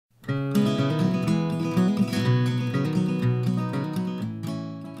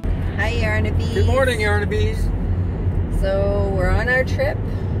Yarnabees. Good morning, Yarnabees. So we're on our trip.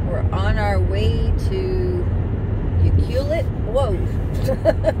 We're on our way to Ucluelet. Whoa.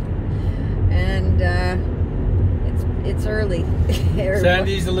 And it's early.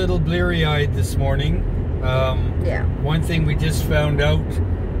 Sandy's a little bleary-eyed this morning. Yeah. One thing we just found out,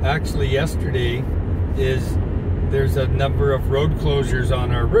 actually yesterday, is there's a number of road closures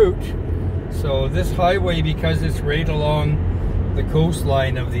on our route. So this highway, because it's right along the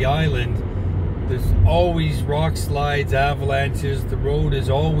coastline of the island, there's always rock slides, avalanches. The road is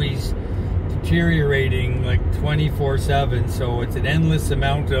always deteriorating like 24/7. So it's an endless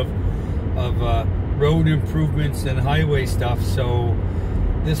amount of road improvements and highway stuff. So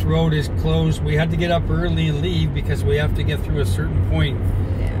this road is closed. We had to get up early and leave because we have to get through a certain point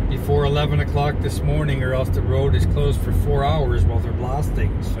before 11 o'clock this morning, or else the road is closed for 4 hours while they're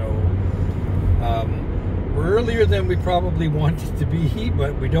blasting. So we're earlier than we probably wanted to be,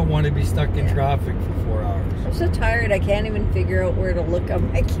 but we don't want to be stuck in traffic for 4 hours. I'm so tired I can't even figure out where to look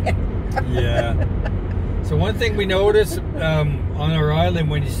on my camera. Yeah. So one thing we notice on our island,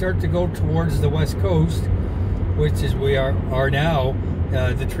 when you start to go towards the west coast, which is we are now,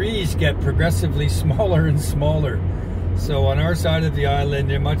 the trees get progressively smaller and smaller. So on our side of the island,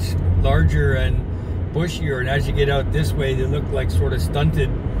 they're much larger and bushier, and as you get out this way, they look like sort of stunted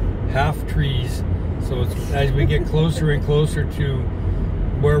half trees. So as we get closer and closer to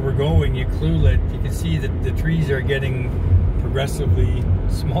where we're going, Ucluelet, you can see that the trees are getting progressively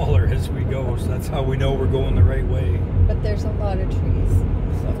smaller as we go. So that's how we know we're going the right way. But there's a lot of trees,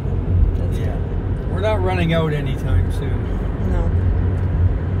 so that's good. We're not running out anytime soon. No.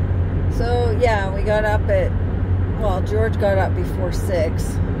 So yeah, we got up at, well, George got up before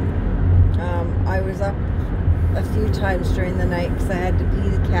 6. I was up a few times during the night because I had to pee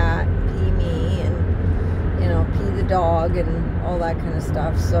the cat, pee me, and, you know, pee the dog and all that kind of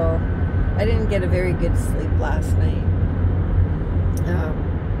stuff. So I didn't get a very good sleep last night.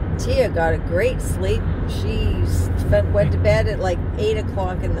 Tia got a great sleep. She went to bed at like 8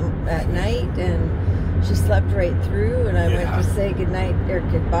 o'clock at night, and she slept right through. And I went to say goodnight or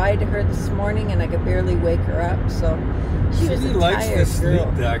goodbye to her this morning, and I could barely wake her up. So she was a likes tired to sleep,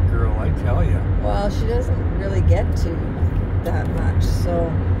 girl. that girl, I tell you. Well, she doesn't really get to that much.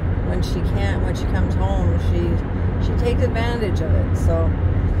 So when she comes home, she takes advantage of it. So,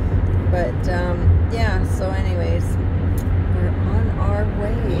 but yeah. So anyways, we're on our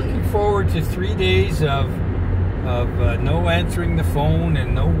way. Looking forward to 3 days of no answering the phone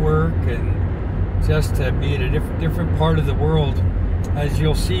and no work, and just to be at a different part of the world. As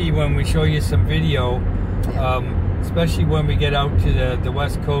you'll see when we show you some video, especially when we get out to the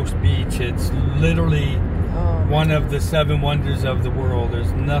West Coast beach, it's literally one of the 7 wonders of the world.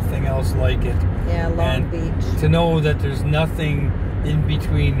 There's nothing else like it. Yeah, Long Beach. To know that there's nothing in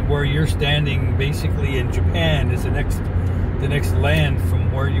between where you're standing, basically in Japan, is the next land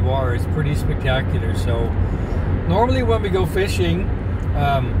from where you are. It's pretty spectacular. So normally when we go fishing,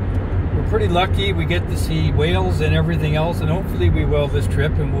 we're pretty lucky. We get to see whales and everything else, and hopefully we will this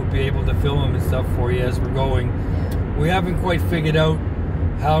trip, and we'll be able to film them and stuff for you as we're going. We haven't quite figured out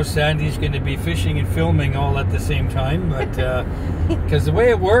how Sandy's going to be fishing and filming all at the same time, but because the way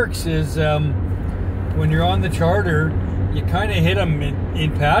it works is when you're on the charter, you kind of hit them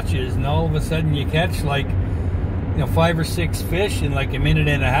in patches, and all of a sudden you catch like 5 or 6 fish in like a minute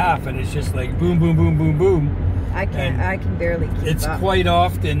and a half, and it's just like boom, boom, boom, boom, boom. I can barely keep It's up. quite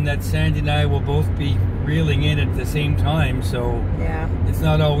often that Sandy and I will both be reeling in at the same time, so yeah, it's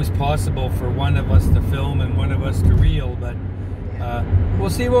not always possible for one of us to film and one of us to reel, but we'll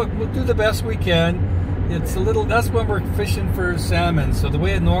see. We'll do the best we can. It's that's when we're fishing for salmon. So the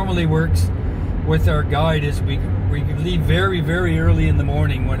way it normally works with our guide is we leave very, very early in the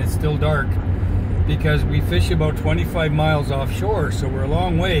morning when it's still dark, because we fish about 25 miles offshore, so we're a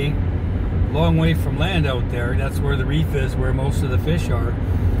long way from land out there. That's where the reef is, where most of the fish are,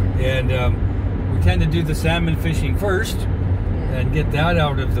 and we tend to do the salmon fishing first and get that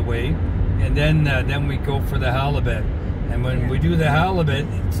out of the way, and then we go for the halibut. And when we do the halibut,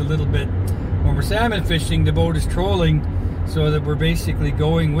 it's a little bit, when we're salmon fishing, the boat is trolling, so that we're basically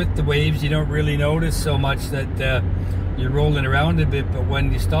going with the waves. You don't really notice so much that you're rolling around a bit, but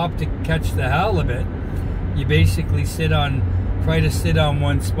when you stop to catch the halibut, you basically try to sit on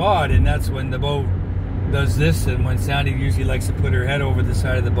one spot, and that's when the boat does this, and when Sandy usually likes to put her head over the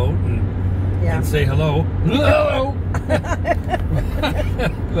side of the boat and say hello. Hello!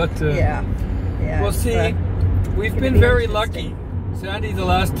 But we'll see. We've been very lucky. Sandy, the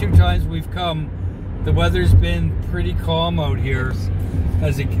last 2 times we've come, the weather's been pretty calm out here,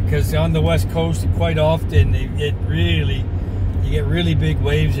 because on the West Coast quite often it really, you get really big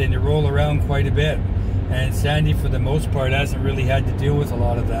waves and you roll around quite a bit. And Sandy, for the most part, hasn't really had to deal with a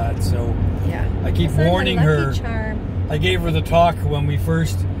lot of that. So yeah, I keep warning her. Charm. I gave her the talk when we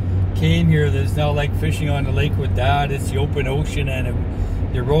first came here. There's not like fishing on the lake with Dad. It's the open ocean,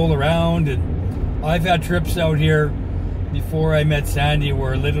 and you roll around. And I've had trips out here before I met Sandy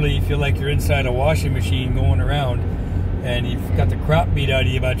where literally you feel like you're inside a washing machine going around, and you've got the crap beat out of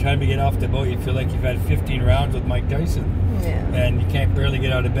you by the time you get off the boat. You feel like you've had 15 rounds with Mike Tyson, and you can't barely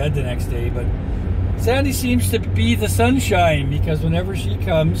get out of bed the next day. But Sandy seems to be the sunshine, because whenever she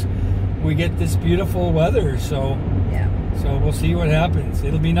comes, we get this beautiful weather. So we'll see what happens.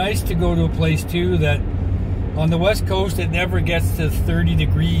 It'll be nice to go to a place too that on the West Coast it never gets to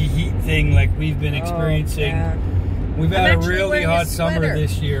 30-degree heat thing like we've been experiencing. We've had a really hot summer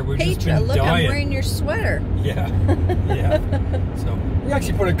this year. We've just been look, dying. I'm wearing your sweater. Yeah, yeah. So we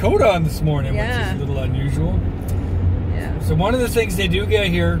actually put a coat on this morning, which is a little unusual. Yeah. So one of the things they do get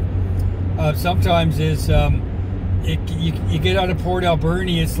here sometimes is you get out of Port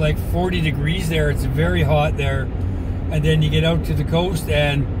Alberni, it's like 40 degrees there. It's very hot there. And then you get out to the coast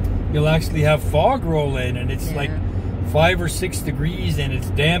and you'll actually have fog roll in, and it's like 5 or 6 degrees and it's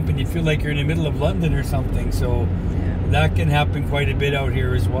damp and you feel like you're in the middle of London or something. So that can happen quite a bit out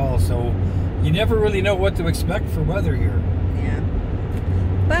here as well. So you never really know what to expect for weather here. Yeah.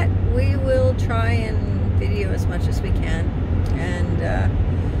 But we will try and video as much as we can. And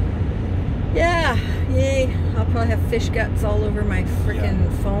yeah, yay. I'll probably have fish guts all over my freaking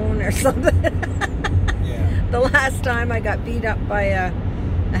phone or something. The last time I got beat up by a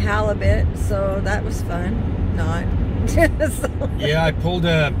halibut, so that was fun. Not. Yeah, I pulled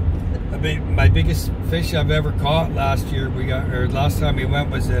my biggest fish I've ever caught last year. Last time we went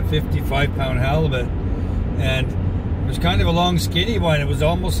was a 55-pound halibut, and it was kind of a long, skinny one. It was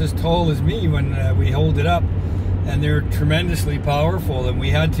almost as tall as me when we hold it up, and they're tremendously powerful. And we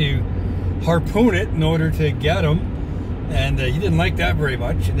had to harpoon it in order to get him, and he didn't like that very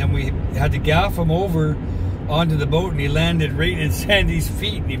much. And then we had to gaff him over onto the boat, and he landed right at Sandy's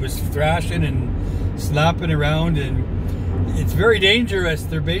feet, and he was thrashing and slapping around, and it's very dangerous.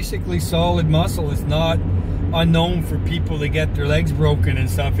 They're basically solid muscle. It's not unknown for people to get their legs broken and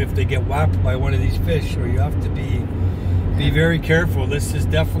stuff if they get whacked by one of these fish, so you have to be very careful. This is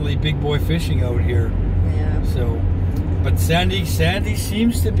definitely big boy fishing out here. Yeah. So, but Sandy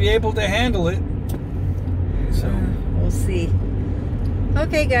seems to be able to handle it. So we'll see.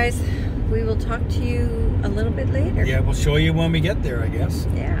 Okay, guys. We will talk to you a little bit later. Yeah, we'll show you when we get there, I guess.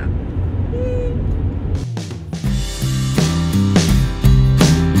 Yeah.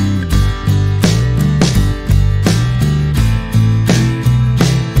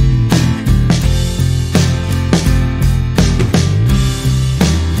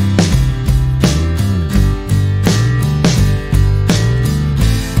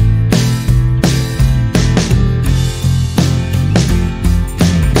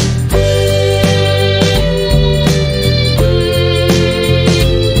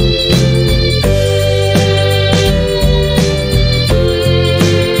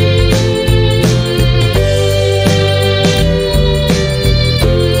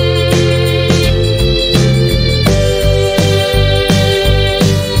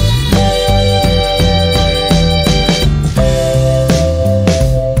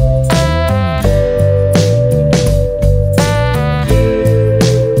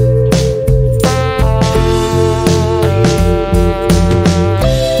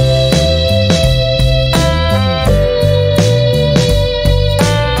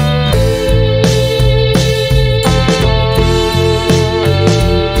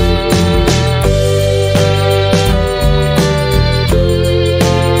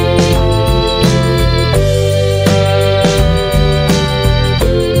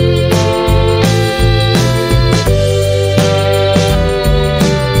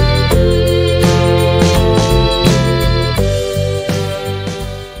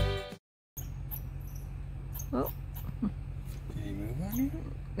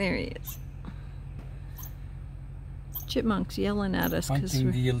 There he is. Chipmunk's yelling at us because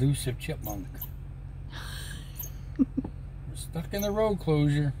hunting the elusive chipmunk. We're stuck in the road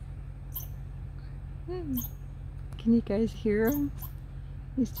closure. Can you guys hear him?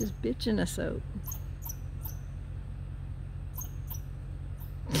 He's just bitching us out.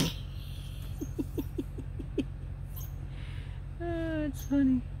 Oh, it's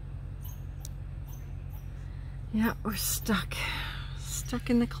funny. Yeah, we're stuck. Stuck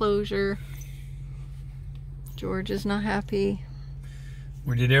in the closure. George is not happy.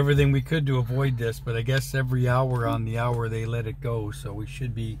 We did everything we could to avoid this, but I guess every hour on the hour they let it go, so we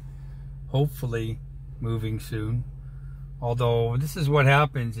should be hopefully moving soon. Although this is what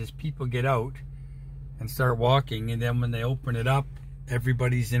happens is people get out and start walking, and then when they open it up,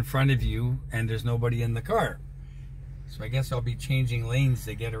 everybody's in front of you and there's nobody in the car. So I guess I'll be changing lanes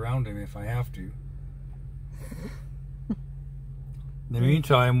to get around them if I have to. In the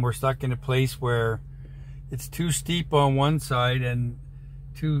meantime, we're stuck in a place where it's too steep on one side and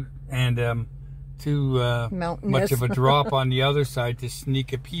too much of a drop on the other side to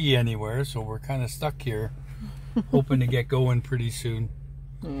sneak a pee anywhere. So we're kind of stuck here, hoping to get going pretty soon.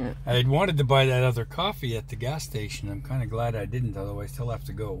 Yeah. I had wanted to buy that other coffee at the gas station. I'm kind of glad I didn't, although I still have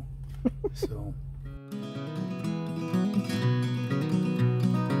to go. So.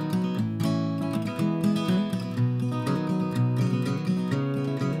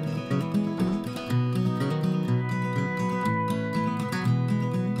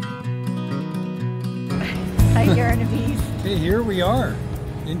 Hi, Yarnabees. Hey, here we are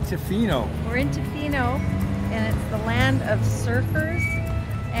in Tofino. We're in Tofino, and it's the land of surfers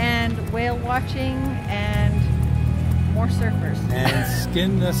and whale watching and more surfers. And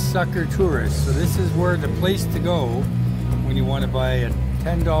skin the sucker tourists. So this is where the place to go when you want to buy a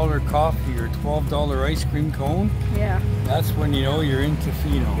 $10 coffee or $12 ice cream cone. Yeah. That's when you know you're in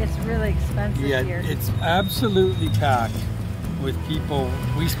Tofino. It's really expensive here. It's absolutely packed with people.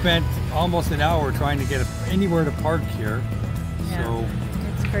 We spent almost an hour trying to get anywhere to park here. Yeah. So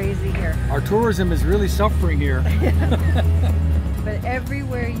it's crazy here. our tourism is really suffering here. But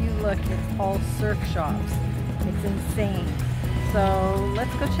everywhere you look, it's all surf shops. It's insane. So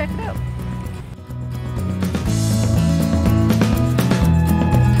let's go check it out.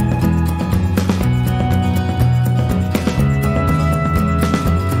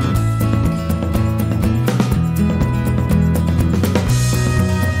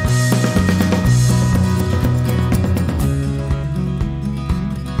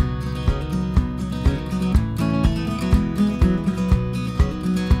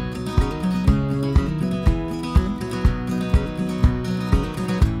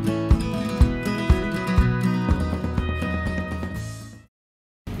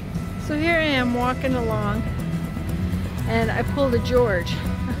 So here I am walking along, and I pulled a George.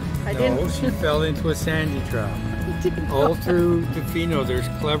 She fell into a sandy trap. All through Tofino, there's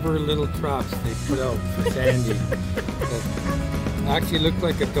clever little traps they put out for Sandy. That actually look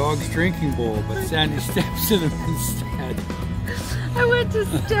like a dog's drinking bowl, but Sandy steps in them instead. I went to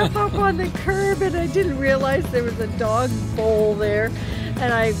step up on the curb and I didn't realize there was a dog bowl there,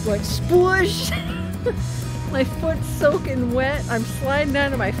 and I went sploosh. My foot's soaking wet. I'm sliding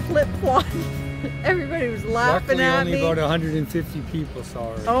out of my flip-flop. Everybody was laughing Luckily, at only me. about 150 people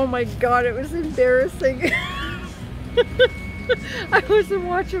saw her. Oh my God, it was embarrassing. I wasn't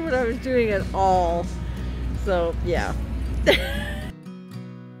watching what I was doing at all. So, yeah.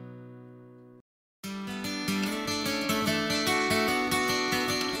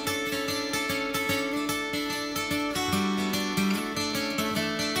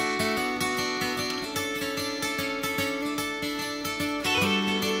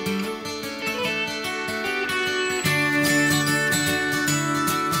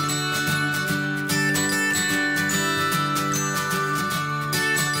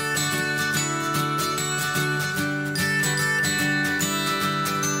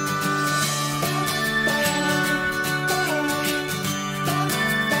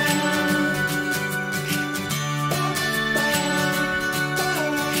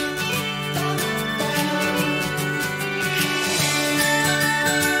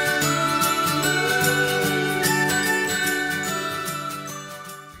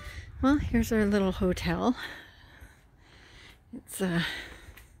 Well, here's our little hotel. It's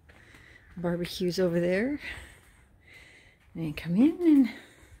barbecues over there. And you come in, and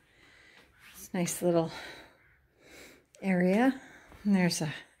it's a nice little area. And there's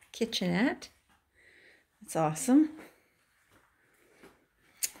a kitchenette. It's awesome.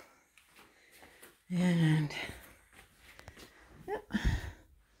 And yep,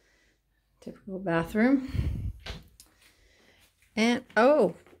 typical bathroom. And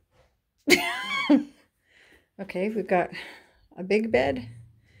oh, okay, we've got a big bed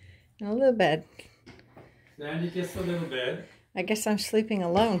and a little bed. Sandy gets the little bed. I guess I'm sleeping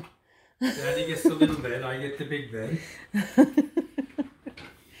alone. Sandy gets the little bed. I get the big bed.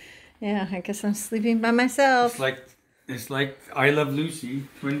 Yeah, I guess I'm sleeping by myself. It's like I Love Lucy,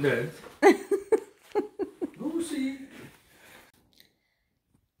 twin beds. Lucy.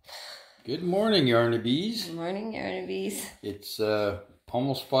 Good morning, Yarnabees. Good morning, Yarnabees. It's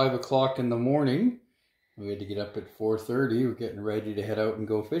almost 5 o'clock in the morning. We had to get up at 4:30. We're getting ready to head out and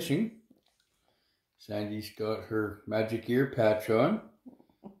go fishing. Sandy's got her magic ear patch on,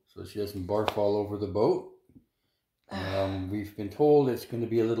 so she doesn't barf all over the boat. We've been told it's going to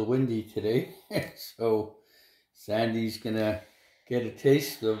be a little windy today, so Sandy's going to get a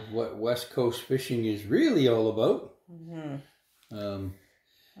taste of what West Coast fishing is really all about.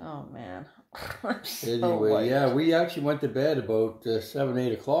 Oh man. Anyway, yeah, we actually went to bed about 7,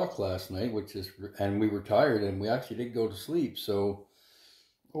 8 o'clock last night, and we were tired, and we actually did go to sleep. So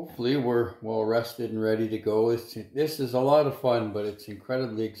hopefully we're well rested and ready to go. This is a lot of fun, but it's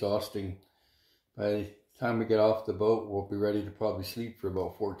incredibly exhausting. By the time we get off the boat, we'll be ready to probably sleep for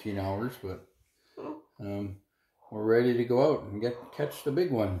about 14 hours, but we're ready to go out and catch the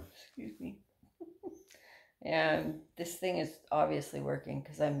big one. Excuse me. Yeah, this thing is obviously working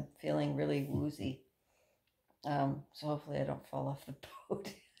because I'm feeling really woozy. So hopefully I don't fall off the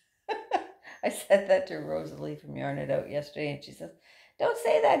boat. I said that to Rosalie from Yarn It Out yesterday, and she says, "Don't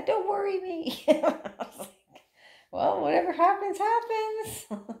say that, don't worry me." I was like, well, whatever happens, happens.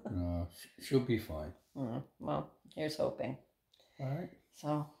 She'll be fine. Well, here's hoping. All right.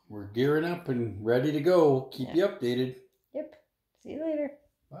 So we're gearing up and ready to go. We'll keep you updated. Yep. See you later.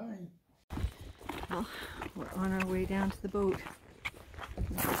 Bye. Well, we're on our way down to the boat.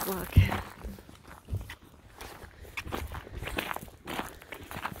 Good luck.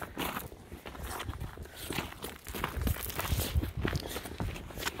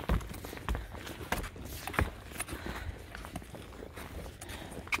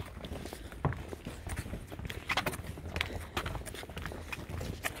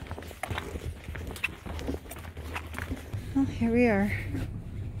 Well, here we are.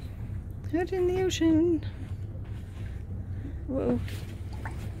 Out in the ocean. Whoa.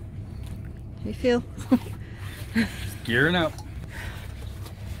 How you feel? Gearing up.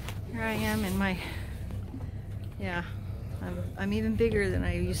 Here I am in my, yeah, I'm even bigger than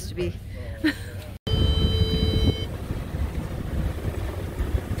I used to be.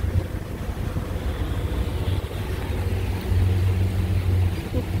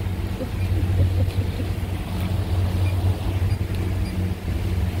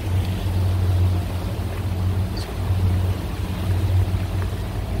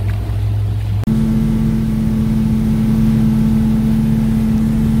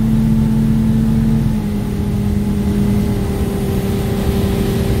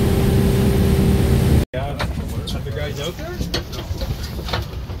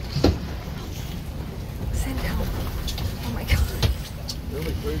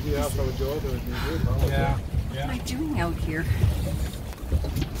 Yeah. What am I doing out here?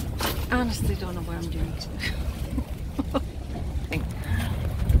 I honestly don't know what I'm doing.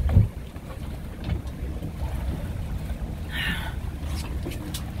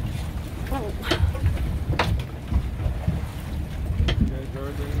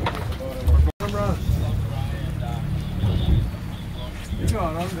 You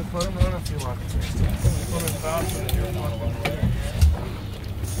got him, just let him run if you want. Put him faster than you want.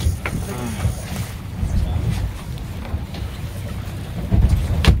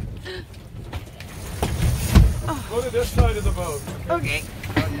 Go to this side of the boat. Okay.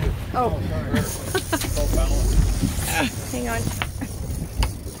 Oh. Hang on.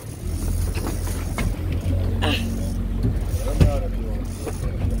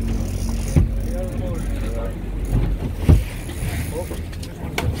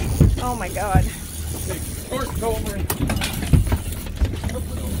 Oh my God. Horse over.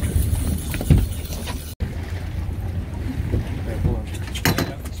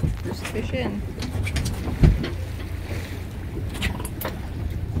 There's fish in.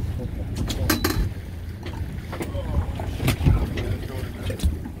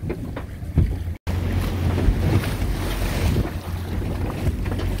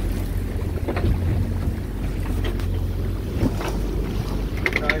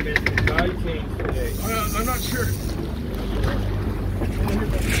 I'm not sure.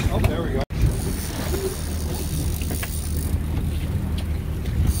 Oh, there we go.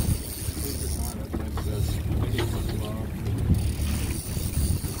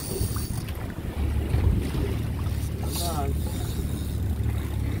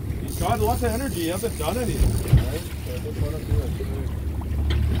 He's got lots of energy. He hasn't done anything. Right? So I just want to do it.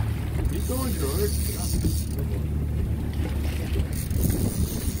 Keep going, George.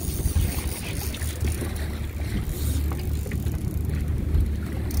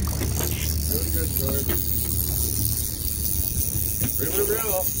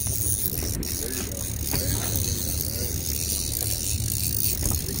 Real.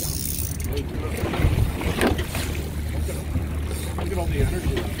 There you go. Look at all the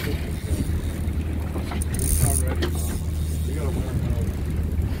energy. He's not ready. We gotta wear him out.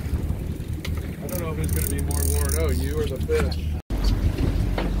 I don't know if it's gonna be more worn out, you or the fish.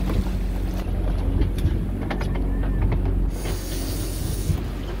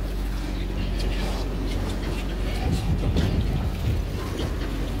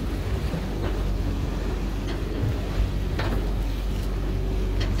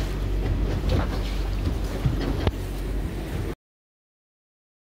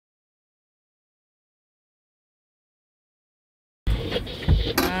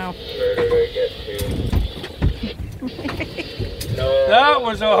 That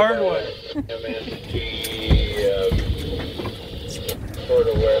was a hard one. Sort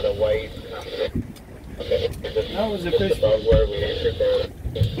of where the white comes in. Okay. That was a fish. About where we entered there.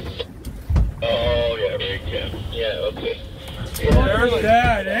 Oh, yeah, right, yeah, okay. Barely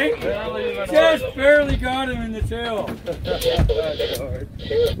that, eh? Barely even Just barely got him in the tail. That's hard.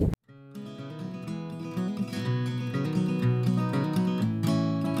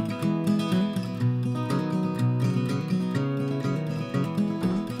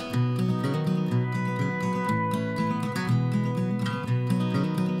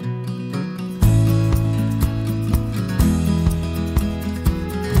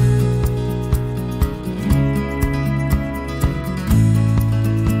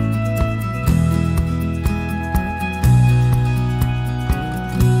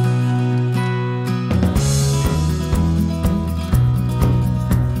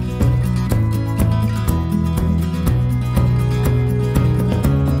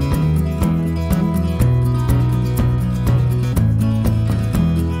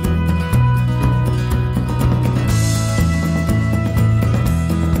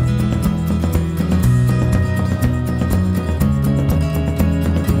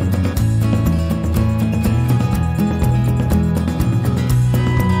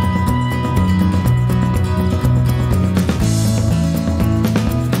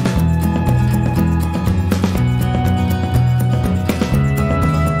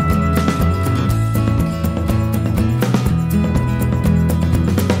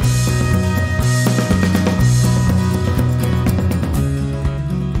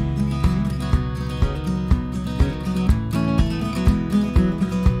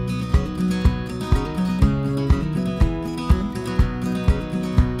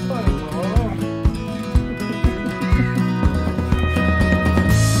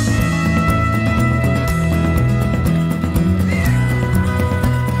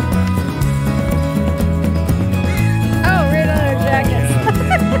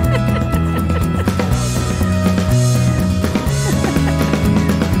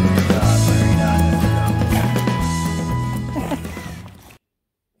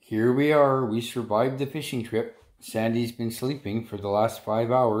 Here we are. We survived the fishing trip. Sandy's been sleeping for the last 5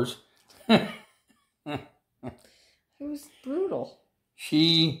 hours. It was brutal.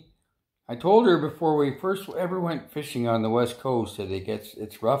 I told her before we first ever went fishing on the West Coast that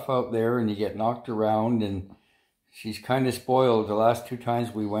it's rough out there and you get knocked around, and she's kind of spoiled. The last 2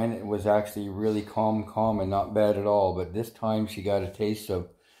 times we went, it was actually really calm and not bad at all. But this time she got a taste of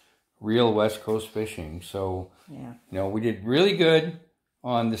real West Coast fishing. So, yeah, you know, we did really good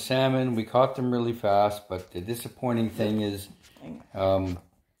on the salmon. We caught them really fast, but the disappointing thing is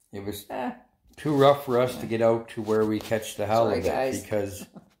it was too rough for us to get out to where we catch the halibut, because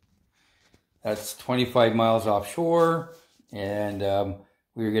that's 25 miles offshore, and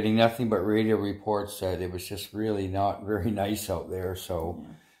we were getting nothing but radio reports that it was just really not very nice out there. So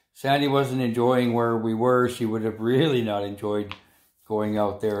Sandy wasn't enjoying where we were. She would have really not enjoyed going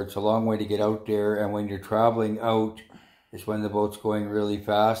out there. It's a long way to get out there, and when you're traveling out is when the boat's going really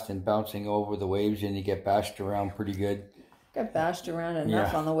fast and bouncing over the waves, and you get bashed around pretty good. Got bashed around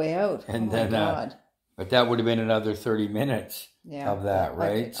enough on the way out. And oh then, my God. But that would have been another 30 minutes of that,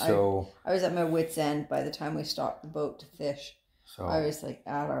 right? I was at my wit's end by the time we stopped the boat to fish. So I was like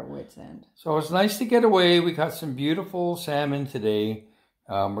at our wit's end. So it's nice to get away. We got some beautiful salmon today.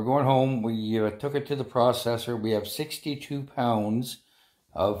 We're going home. We took it to the processor. We have 62 pounds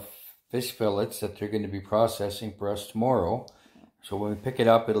of fish fillets that they're going to be processing for us tomorrow. So when we pick it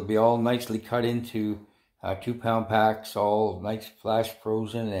up, it'll be all nicely cut into 2-pound packs, all nice flash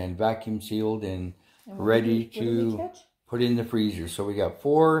frozen and vacuum sealed and ready to put in the freezer. So we got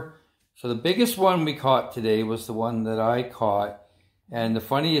 4. So the biggest one we caught today was the one that I caught. And the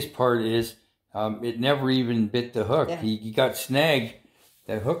funniest part is it never even bit the hook. He got snagged.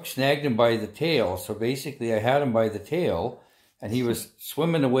 The hook snagged him by the tail. So basically I had him by the tail, and he was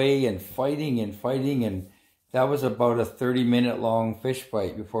swimming away and fighting, and that was about a 30-minute long fish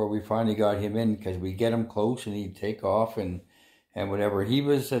fight before we finally got him in, because we'd get him close and he'd take off and whatever. He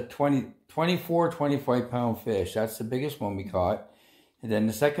was a 24, 25-pound fish. That's the biggest one we caught. And then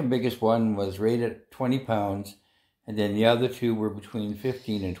the second biggest one was right at 20 pounds. And then the other 2 were between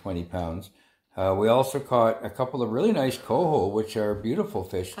 15 and 20 pounds. We also caught a couple of really nice coho, which are beautiful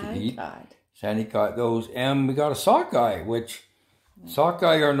fish to eat. Sandy caught those. And we got a sockeye, which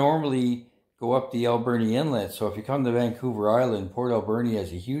sockeye are normally go up the Alberni Inlet. So if you come to Vancouver Island, Port Alberni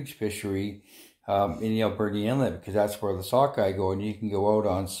has a huge fishery in the Alberni Inlet, because that's where the sockeye go. And you can go out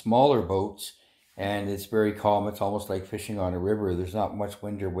on smaller boats, and it's very calm. It's almost like fishing on a river. There's not much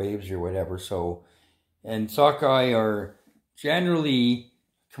wind or waves or whatever. So, and sockeye are generally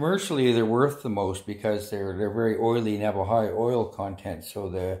commercially they're worth the most because they're very oily and have a high oil content. So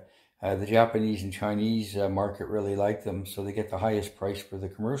the Japanese and Chinese market really like them, so they get the highest price for the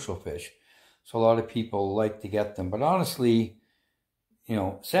commercial fish. So a lot of people like to get them. But honestly, you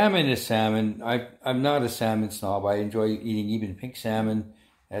know, salmon is salmon. I'm not a salmon snob. I enjoy eating even pink salmon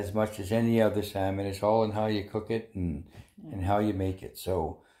as much as any other salmon. It's all in how you cook it and how you make it.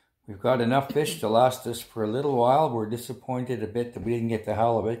 So we've got enough fish to last us for a little while. We're disappointed a bit that we didn't get the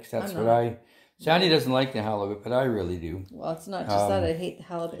halibut, because that's Sandy doesn't like the halibut, but I really do. Well, it's not just that I hate the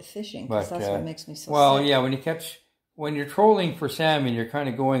halibut fishing, because that's what makes me so sick. Yeah, when you're trolling for salmon, you're kind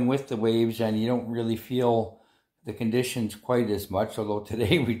of going with the waves, and you don't really feel the conditions quite as much, although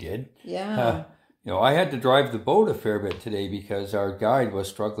today we did. Yeah. You know, I had to drive the boat a fair bit today because our guide was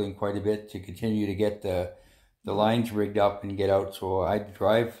struggling quite a bit to continue to get the lines rigged up and get out, so I had to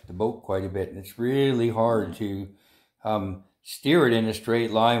drive the boat quite a bit, and it's really hard to steer it in a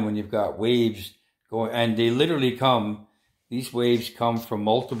straight line when you've got waves going, and they literally these waves come from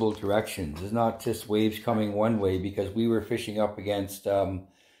multiple directions. It's not just waves coming one way, because we were fishing up against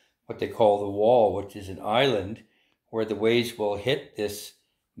what they call the wall, which is an island where the waves will hit this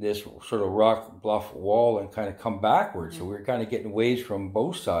sort of rock bluff wall and kind of come backwards. So we're kind of getting waves from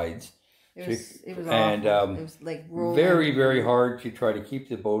both sides. It was awful. It was like rolling. Very, very hard to try to keep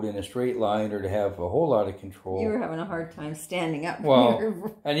the boat in a straight line or to have a whole lot of control. You were having a hard time standing up.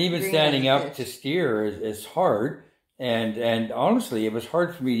 Well, and even standing up to steer is hard. And honestly, it was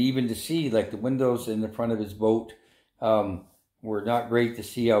hard for me even to see, like the windows in the front of his boat were not great to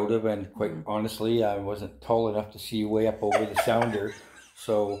see out of. And quite honestly, I wasn't tall enough to see way up over the sounder.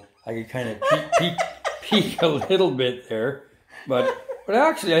 So I could kind of peek a little bit there. But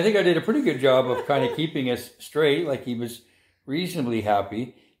actually, I think I did a pretty good job of kind of keeping us straight. Like, he was reasonably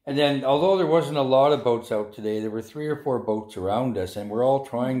happy. And then, although there wasn't a lot of boats out today, there were 3 or 4 boats around us, and we're all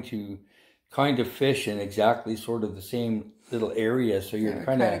trying to kind of fish in exactly sort of the same little area. So you're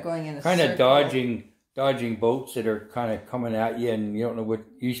kind of dodging boats that are kind of coming at you, and you don't know what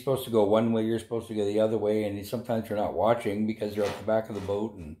you're supposed to go one way, you're supposed to go the other way, and sometimes you're not watching because you're at the back of the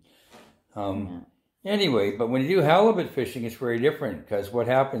boat. And anyway, but when you do halibut fishing, it's very different, because what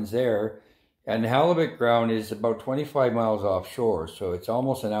happens there, and the halibut ground is about 25 miles offshore, so it's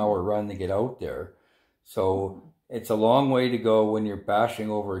almost an hour run to get out there. So it's a long way to go when you're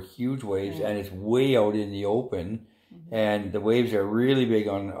bashing over huge waves, and it's way out in the open, and the waves are really big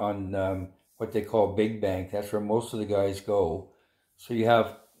on what they call Big Bank. That's where most of the guys go. So you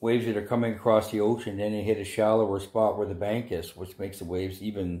have waves that are coming across the ocean, then they hit a shallower spot where the bank is, which makes the waves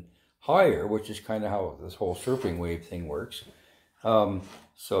even higher, which is kind of how this whole surfing wave thing works.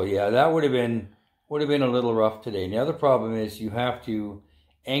 So yeah, that would have been a little rough today. And the other problem is you have to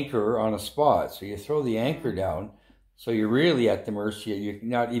anchor on a spot. So you throw the anchor down, so you're really at the mercy. You're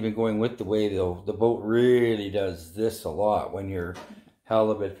not even going with the wave, though. The boat really does this a lot when you're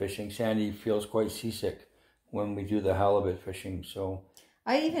halibut fishing. Sandy feels quite seasick when we do the halibut fishing. So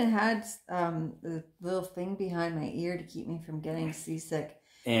I even had the little thing behind my ear to keep me from getting seasick.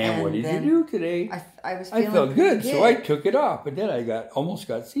 And what did you do today? I felt good, so I took it off, but then I almost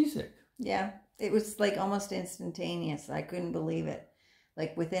got seasick. Yeah, it was like almost instantaneous. I couldn't believe it.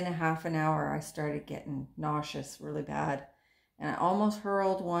 Like within a half an hour, I started getting nauseous really bad. And I almost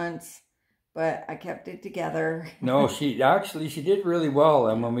hurled once, but I kept it together. No, she did really well.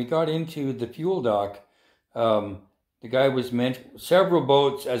 And when we got into the fuel dock, the guy several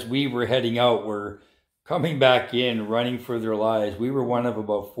boats as we were heading out were coming back in, running for their lives. We were one of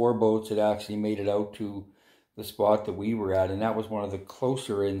about 4 boats that actually made it out to the spot that we were at, and that was one of the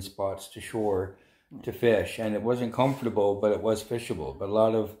closer in spots to shore to fish. And it wasn't comfortable, but it was fishable. But a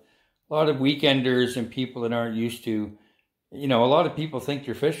lot of weekenders and people that aren't used to, a lot of people think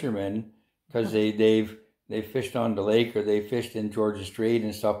they're fishermen because they've fished on the lake or they fished in Georgia Strait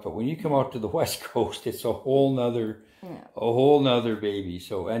and stuff. But when you come out to the West Coast, it's a whole nother baby.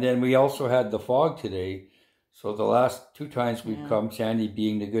 So, and then we also had the fog today. So the last 2 times we've come, Sandy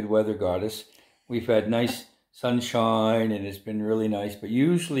being the good weather goddess, we've had nice sunshine and it's been really nice. But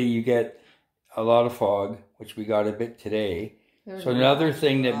usually you get a lot of fog, which we got a bit today. So another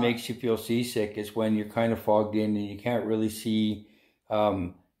thing that makes you feel seasick is when you're kind of fogged in and you can't really see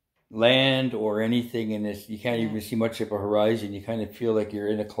land or anything in this. You can't even see much of a horizon. You kind of feel like you're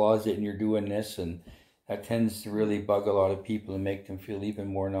in a closet and you're doing this, and that tends to really bug a lot of people and make them feel even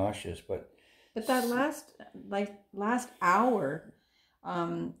more nauseous. But that last hour,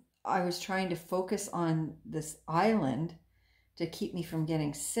 I was trying to focus on this island to keep me from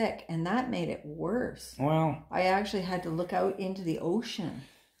getting sick, and that made it worse. Well, I actually had to look out into the ocean.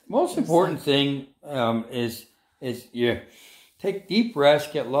 The most important thing is take deep breaths,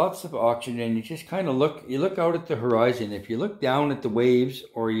 get lots of oxygen, and you just kind of look out at the horizon. If you look down at the waves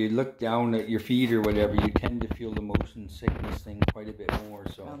or you look down at your feet or whatever, you tend to feel the motion sickness thing quite a bit more.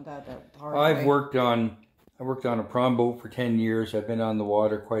 So I've worked on a prom boat for 10 years. I've been on the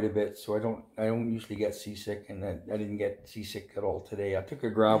water quite a bit, so I don't usually get seasick, and I didn't get seasick at all today. I took a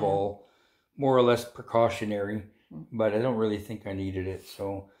gravel, more or less precautionary, but I don't really think I needed it.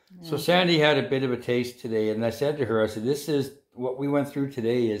 So Sandy had a bit of a taste today, and I said to her, I said, this is what we went through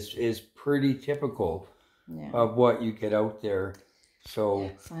today is pretty typical of what you get out there.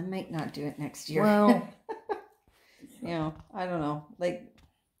 So I might not do it next year. Well, I don't know. Like,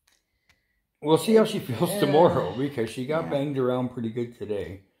 we'll see how she feels tomorrow, because she got banged around pretty good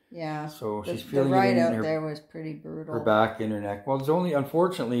today. Yeah. So she's feeling the ride out there was pretty brutal. Her back and her neck. Well, it's only,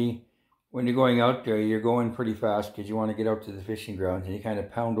 unfortunately, when you're going out there, you're going pretty fast because you want to get out to the fishing grounds, and you kind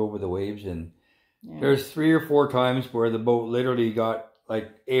of pound over the waves. And there's 3 or 4 times where the boat literally got like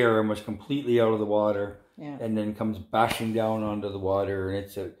air and was completely out of the water, and then comes bashing down onto the water. And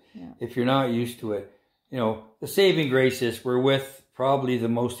it's if you're not used to it, the saving grace is we're with probably the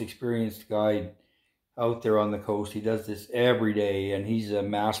most experienced guide out there on the coast. He does this every day, and he's a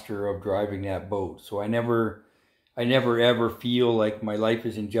master of driving that boat. So I never ever feel like my life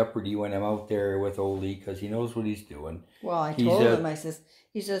is in jeopardy when I'm out there with Oli, because he knows what he's doing. Well, I told him,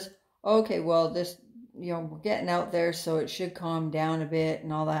 he says, okay, well, this, we're getting out there, so it should calm down a bit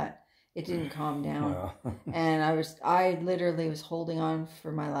and all that. It didn't calm down. And I literally was holding on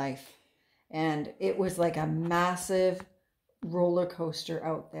for my life. And it was like a massive roller coaster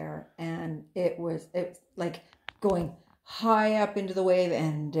out there. And it was like going high up into the wave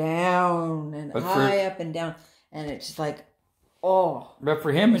and down and high up and down. And it's just like, But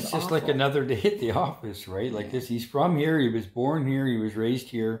for him, it's just awful. like another day at the office, right? Like this, he's from here, he was born here, he was raised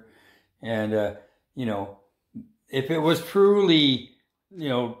here. And, if it was truly,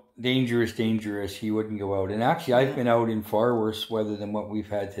 dangerous, he wouldn't go out. And actually, I've been out in far worse weather than what we've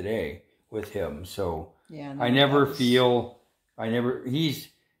had today with him. So he's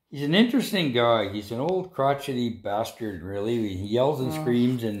an interesting guy. He's an old crotchety bastard, really. He yells and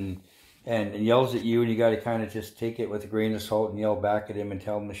screams and yells at you, and you got to kind of just take it with a grain of salt and yell back at him and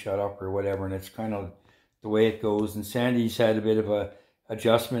tell him to shut up or whatever. And it's kind of the way it goes. And Sandy's had a bit of a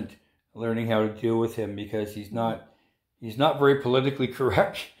adjustment, learning how to deal with him, because he's not very politically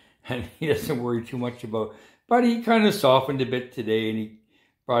correct, and he doesn't worry too much about. But he kind of softened a bit today, and he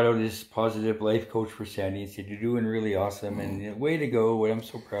brought out his positive life coach for Sandy and said, "You're doing really awesome, and way to go! And I'm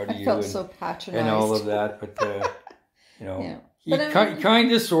so proud of you." I felt so patronized and all of that, but he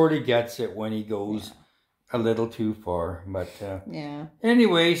kind of sort of gets it when he goes a little too far. But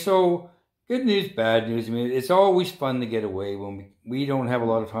anyway, so good news, bad news. I mean, it's always fun to get away when we don't have a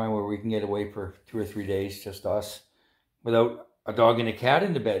lot of time where we can get away for 2 or 3 days, just us, without a dog and a cat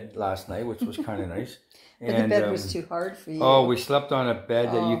in the bed last night, which was kind of nice. But the bed was too hard for you. Oh, we slept on a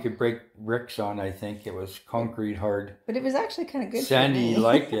bed that you could break bricks on, I think. It was concrete hard. But it was actually kind of good Sandy for me.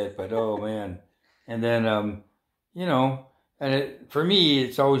 liked it, but oh, man. And then, for me,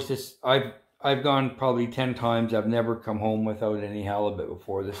 it's always just, I've gone probably 10 times. I've never come home without any halibut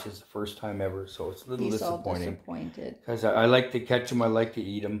before. This is the first time ever, so it's a little disappointing. Because I like to catch them, I like to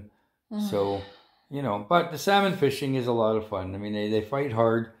eat them. So, but the salmon fishing is a lot of fun. I mean, they fight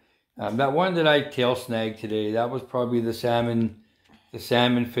hard. That one that I tail snagged today, that was probably the salmon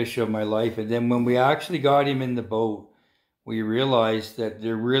fish of my life. And then when we actually got him in the boat, we realized that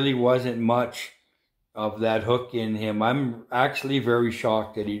there really wasn't much of that hook in him. I'm actually very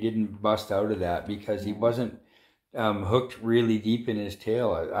shocked that he didn't bust out of that, because he wasn't hooked really deep in his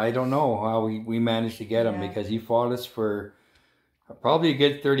tail. I don't know how we managed to get him, because he fought us for probably a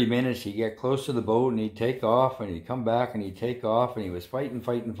good 30 minutes. He'd get close to the boat and he'd take off, and he'd come back and he'd take off, and he was fighting.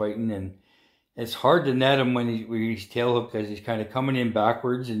 And it's hard to net him when he's tail hooked, because he's kind of coming in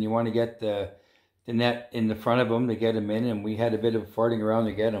backwards, and you want to get the net in the front of him to get him in. And we had a bit of farting around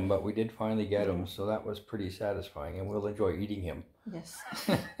to get him, but we did finally get him. So that was pretty satisfying, and we'll enjoy eating him. Yes.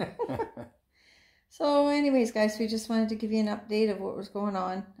 So anyways, guys, we just wanted to give you an update of what was going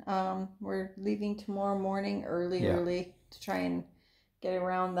on. We're leaving tomorrow morning early to try and get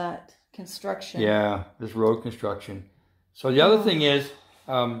around that construction. Yeah, this road construction. So the other thing is,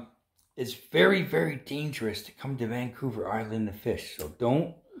 it's very, very dangerous to come to Vancouver Island to fish. So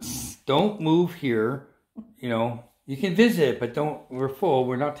don't move here. You can visit, but we're full.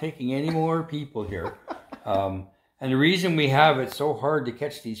 We're not taking any more people here. And the reason we have it so hard to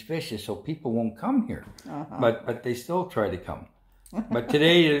catch these fish is so people won't come here. But they still try to come. But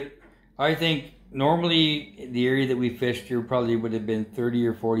today, I think normally the area that we fished here probably would have been 30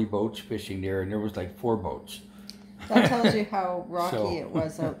 or 40 boats fishing there, and there was like 4 boats. That tells you how rocky So. it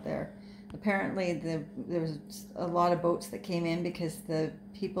was out there. Apparently, there was a lot of boats that came in because the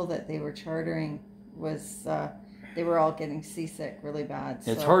people that they were chartering was they were all getting seasick really bad.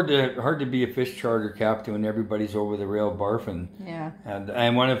 So. It's hard to be a fish charter captain when everybody's over the rail barfing. Yeah.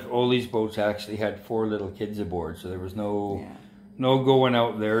 And one of Ollie's boats actually had 4 little kids aboard, so there was no going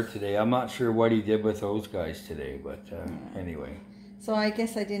out there today. I'm not sure what he did with those guys today, but anyway. So I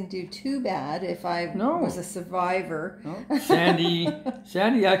guess I didn't do too bad if I was a survivor. No.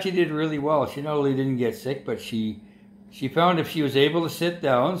 Sandy actually did really well. She not only didn't get sick, but she found if she was able to sit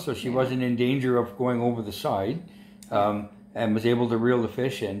down, so she wasn't in danger of going over the side, and was able to reel the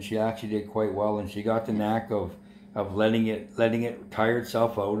fish in, she actually did quite well, and she got the knack of letting it tire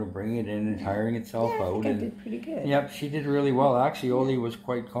itself out and bringing it in and tiring itself out. I did pretty good. Yep, she did really well. Actually, Ollie was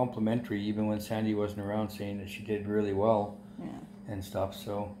quite complimentary, even when Sandy wasn't around, saying that she did really well. Yeah. And stuff,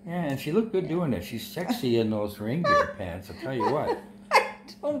 so and she looked good doing it. She's sexy in those reindeer pants, I'll tell you what. I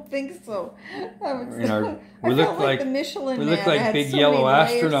don't think so. We look like the Michelin we look man. like big yellow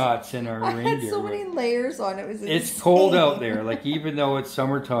astronauts in our reindeer. I had so many layers on. It was insane. It's cold out there. Like, even though it's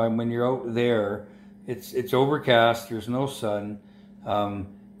summertime, when you're out there, it's overcast. There's no sun.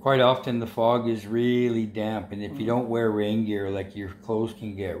 Quite often the fog is really damp, and if you don't wear rain gear, like, your clothes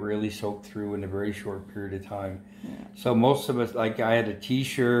can get really soaked through in a very short period of time. So most of us, like, I had a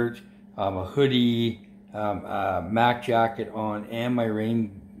t-shirt, a hoodie, a Mac jacket on, and my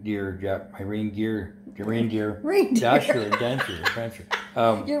reindeer dasher and dancer.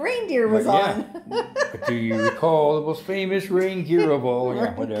 Your reindeer was on. But do you recall the most famous reindeer of all?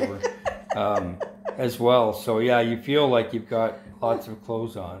 Yeah, whatever. As well. So yeah, you feel like you've got lots of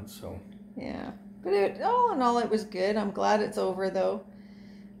clothes on. So yeah, but all in all, it was good. I'm glad it's over though.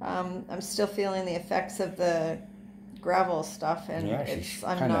 I'm still feeling the effects of the gravel stuff, and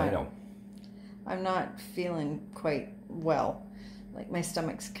I'm not feeling quite well. Like, my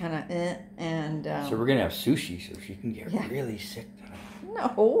stomach's kind of and so we're gonna have sushi, so she can get really sick tonight.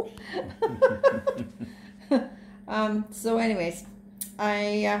 No. So anyways,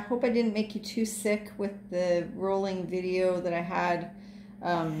 I hope I didn't make you too sick with the rolling video that I had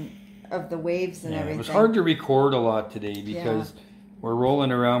of the waves and everything. It was hard to record a lot today because we're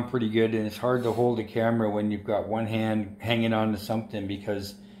rolling around pretty good, and it's hard to hold the camera when you've got one hand hanging on to something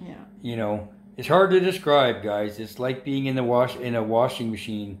because, you know, it's hard to describe, guys. It's like being in a washing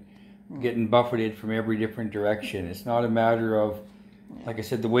machine, getting buffeted from every different direction. It's not a matter of, like I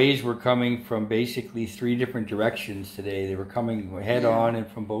said, the waves were coming from basically 3 different directions today. They were coming head on and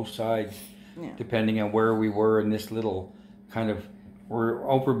from both sides, depending on where we were in this little kind of, we're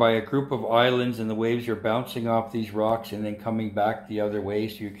over by a group of islands, and the waves are bouncing off these rocks and then coming back the other way,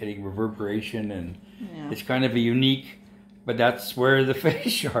 so you're getting reverberation, and it's kind of a unique, but that's where the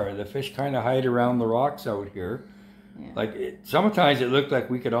fish are. The fish kind of hide around the rocks out here. Like, sometimes it looked like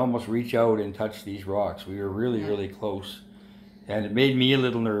we could almost reach out and touch these rocks. We were really, really close. And it made me a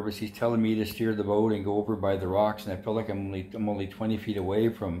little nervous. He's telling me to steer the boat and go over by the rocks, and I feel like I'm only 20 feet away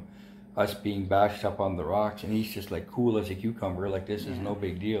from us being bashed up on the rocks, and he's just like cool as a cucumber, like this is no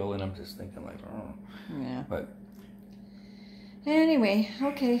big deal, and I'm just thinking like, oh. Yeah. But anyway,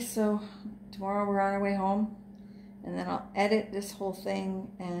 okay, so tomorrow we're on our way home, and then I'll edit this whole thing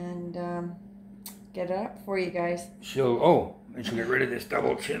and get it up for you guys. So, I should get rid of this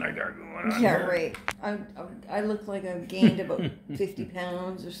double chin I got going on. Yeah, right. I look like I've gained about 50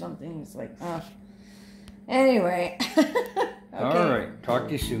 pounds or something. It's like, anyway. Okay. All right. Talk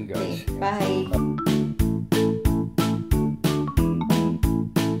to you soon, guys. Okay, bye.